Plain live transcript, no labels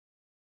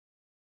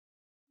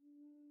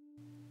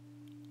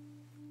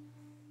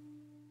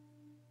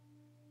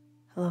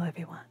Hello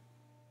everyone,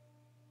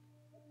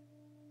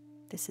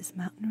 this is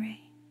MountainRain.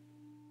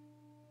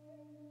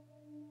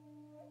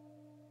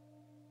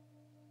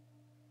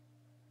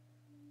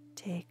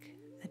 Take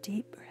a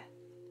deep breath.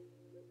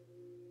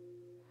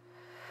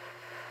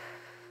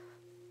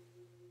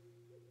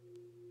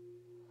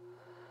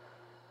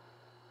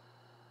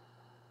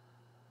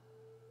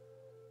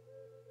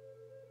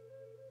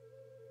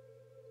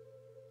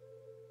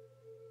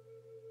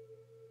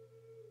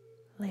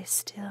 Lay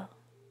still.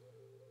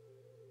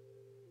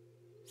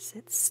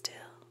 Sit still.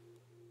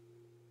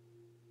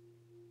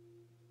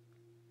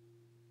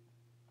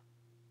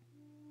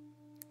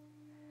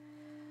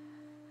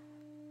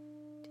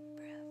 Deep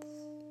breaths.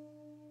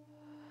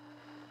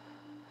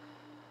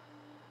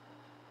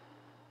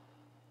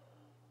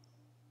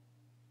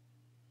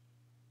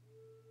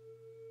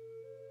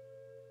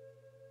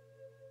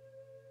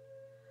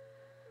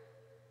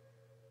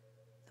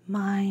 The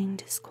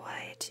mind is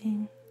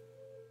quieting.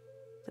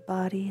 The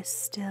body is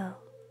still.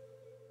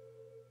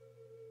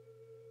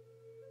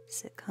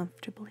 Sit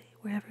comfortably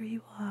wherever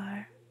you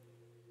are.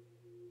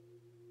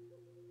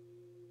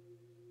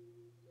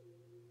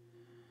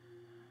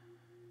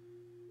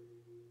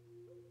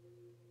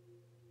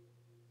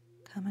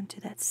 Come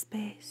into that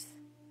space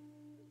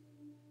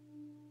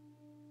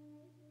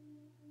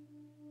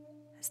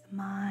as the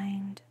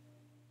mind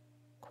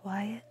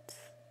quiets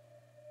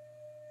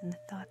and the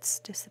thoughts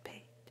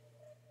dissipate.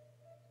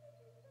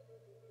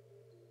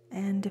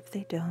 And if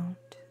they don't,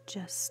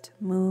 just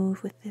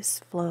move with this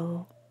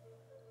flow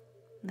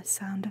and the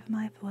sound of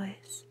my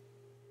voice.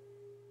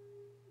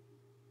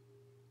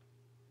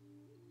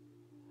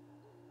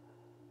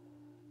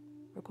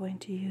 We're going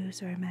to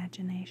use our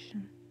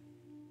imagination.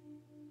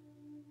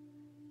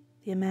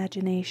 The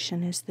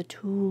imagination is the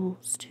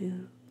tools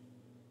to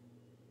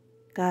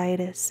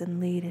guide us and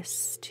lead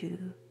us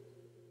to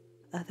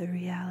other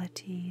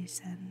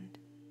realities and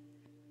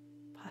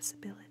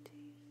possibilities.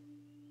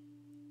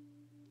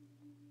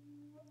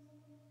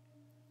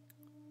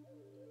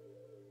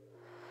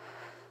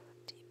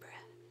 Deep breath.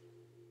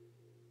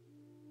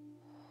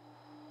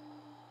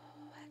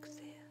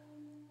 Exhale.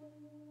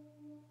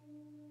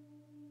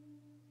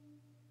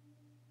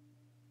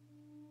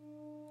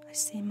 I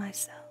see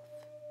myself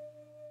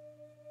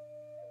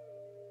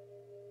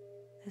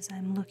as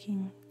I'm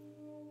looking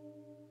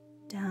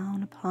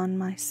down upon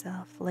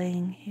myself,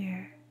 laying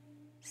here,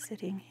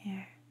 sitting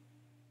here,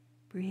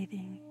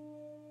 breathing.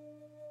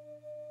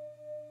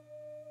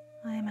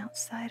 I am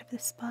outside of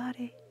this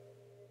body,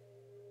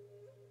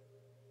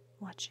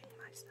 watching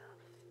myself.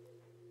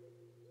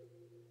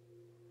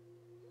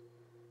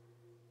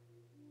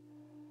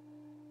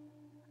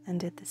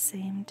 And at the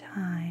same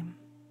time,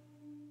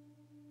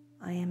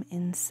 I am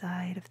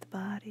inside of the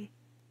body,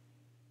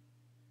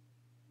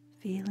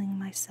 feeling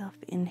myself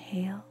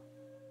inhale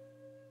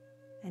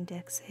and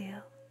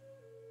exhale.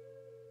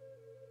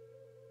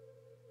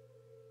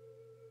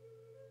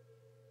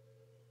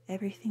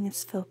 Everything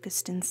is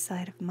focused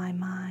inside of my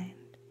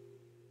mind.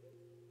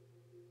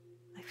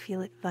 I feel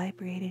it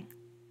vibrating.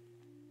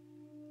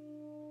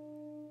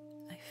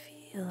 I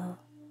feel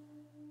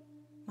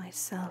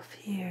myself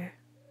here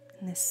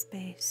in this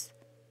space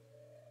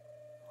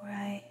where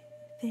I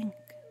think,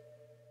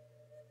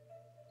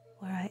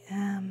 where I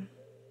am,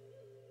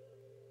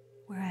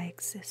 where I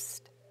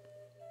exist.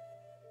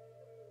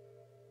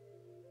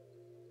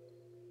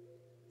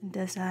 And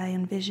as I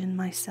envision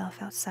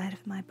myself outside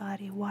of my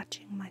body,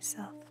 watching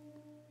myself,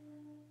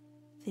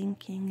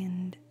 thinking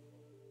and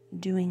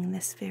doing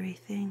this very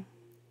thing,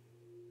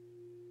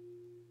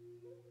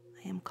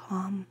 I am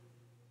calm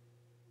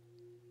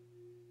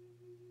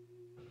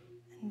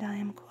and I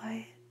am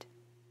quiet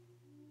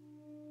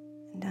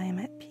and I am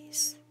at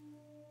peace.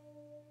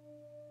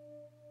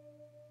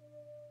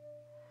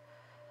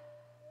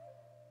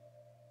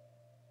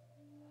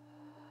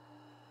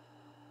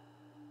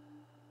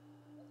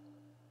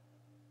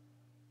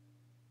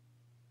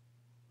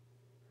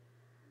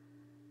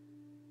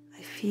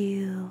 I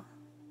feel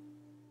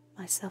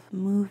myself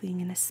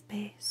moving in a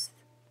space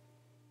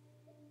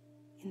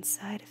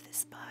inside of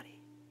this body,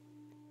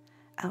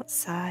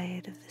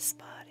 outside of this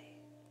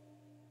body.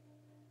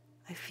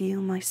 I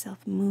feel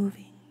myself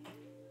moving.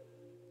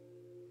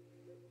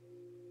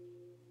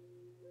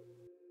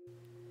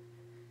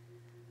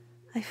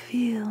 I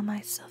feel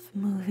myself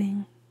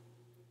moving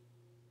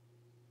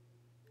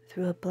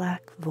through a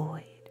black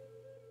void,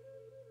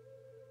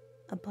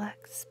 a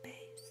black space,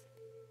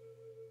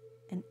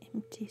 an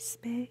empty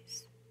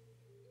space.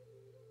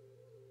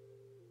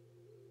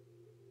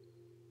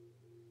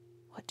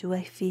 What do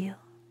I feel?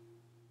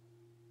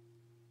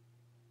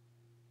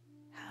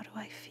 How do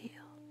I feel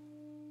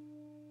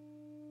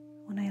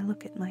when I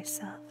look at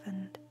myself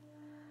and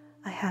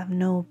I have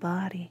no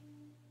body,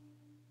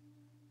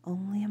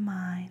 only a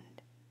mind?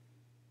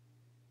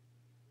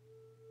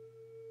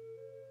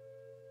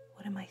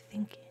 What am I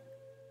thinking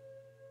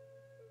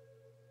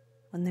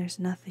when there's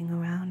nothing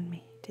around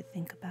me to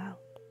think about?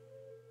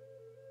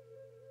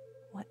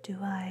 What do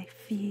I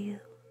feel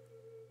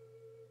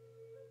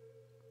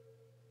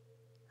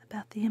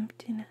about the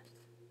emptiness?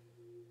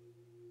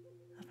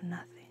 of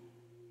nothing.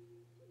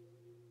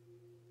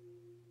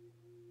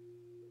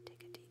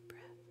 Take a deep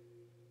breath.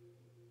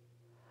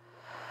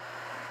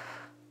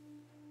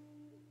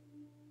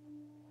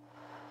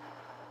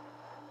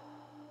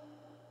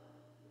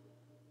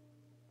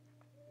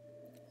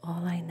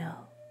 All I know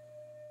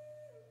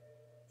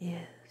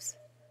is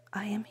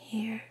I am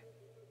here.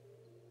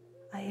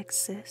 I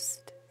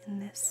exist in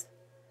this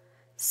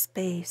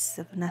space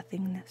of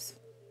nothingness,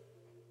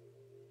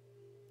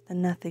 the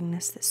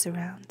nothingness that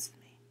surrounds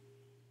me.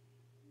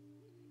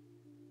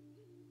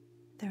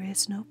 There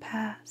is no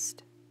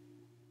past.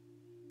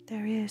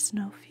 There is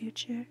no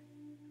future.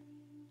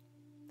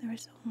 There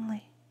is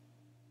only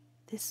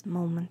this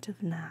moment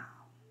of now.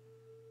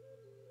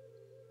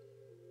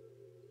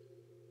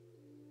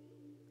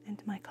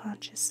 And my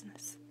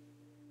consciousness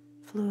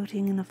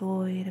floating in a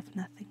void of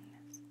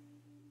nothingness.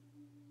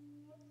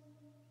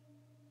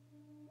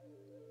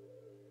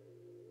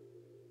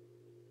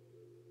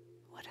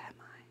 What am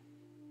I?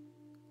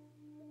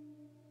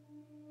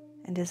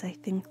 And as I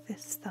think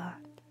this thought,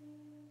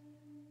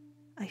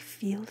 I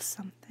feel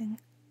something,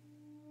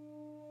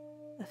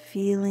 a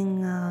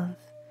feeling of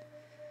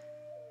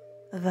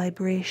a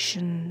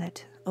vibration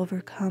that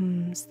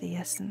overcomes the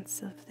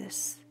essence of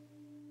this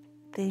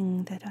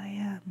thing that I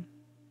am,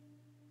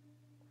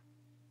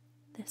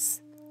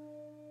 this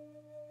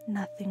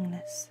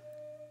nothingness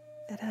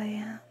that I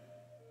am.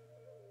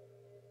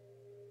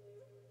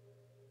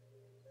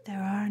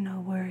 There are no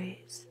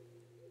worries.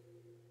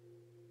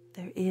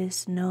 There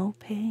is no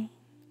pain.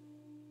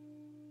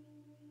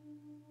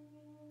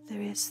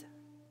 There is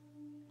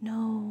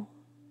no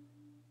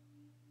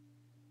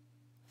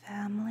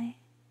family,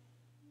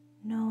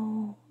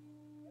 no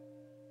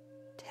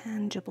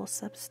tangible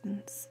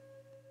substance,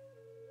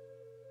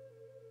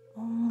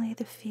 only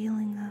the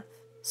feeling of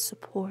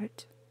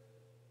support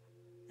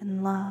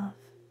and love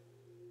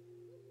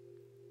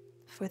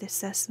for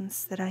this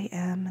essence that I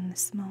am in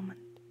this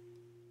moment,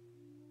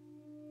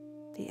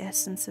 the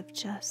essence of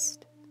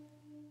just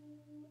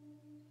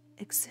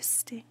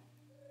existing.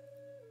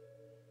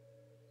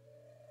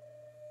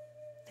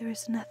 There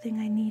is nothing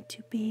I need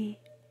to be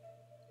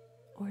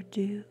or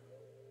do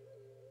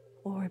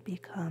or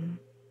become.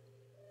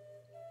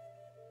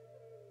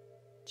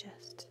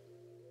 Just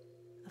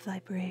a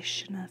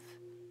vibration of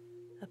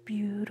a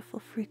beautiful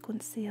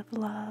frequency of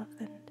love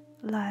and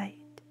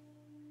light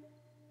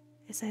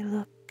as I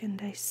look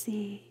and I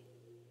see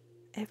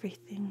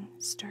everything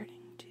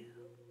starting to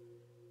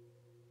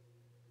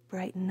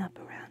brighten up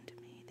around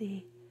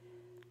me.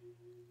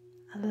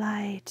 A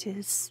light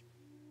is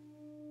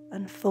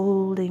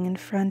unfolding in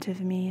front of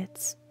me.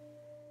 It's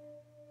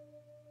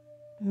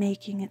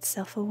making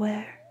itself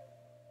aware.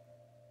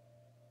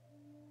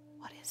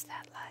 What is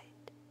that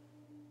light?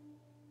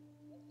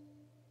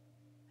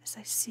 As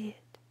I see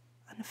it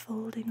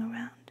unfolding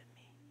around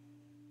me.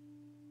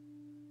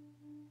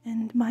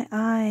 And my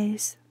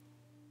eyes,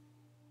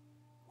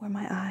 where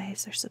my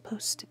eyes are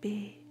supposed to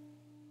be,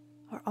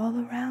 are all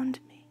around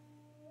me.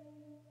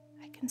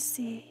 I can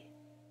see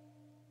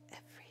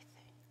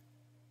everything.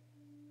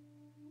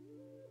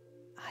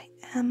 I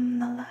am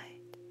the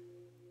light.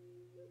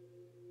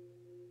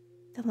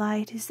 The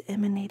light is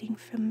emanating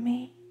from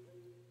me.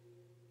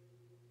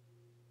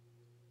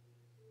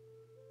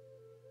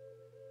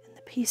 And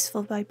the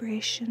peaceful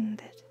vibration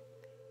that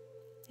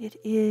it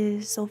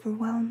is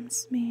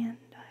overwhelms me, and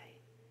I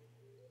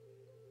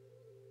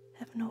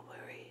have no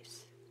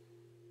worries,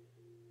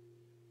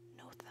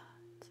 no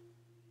thoughts.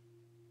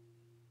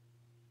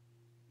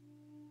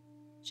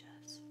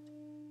 Just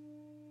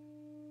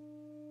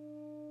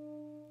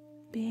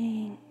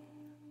being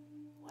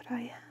what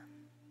I am.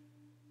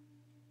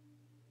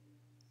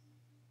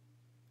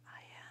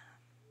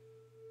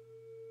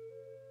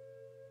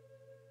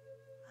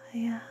 I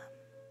am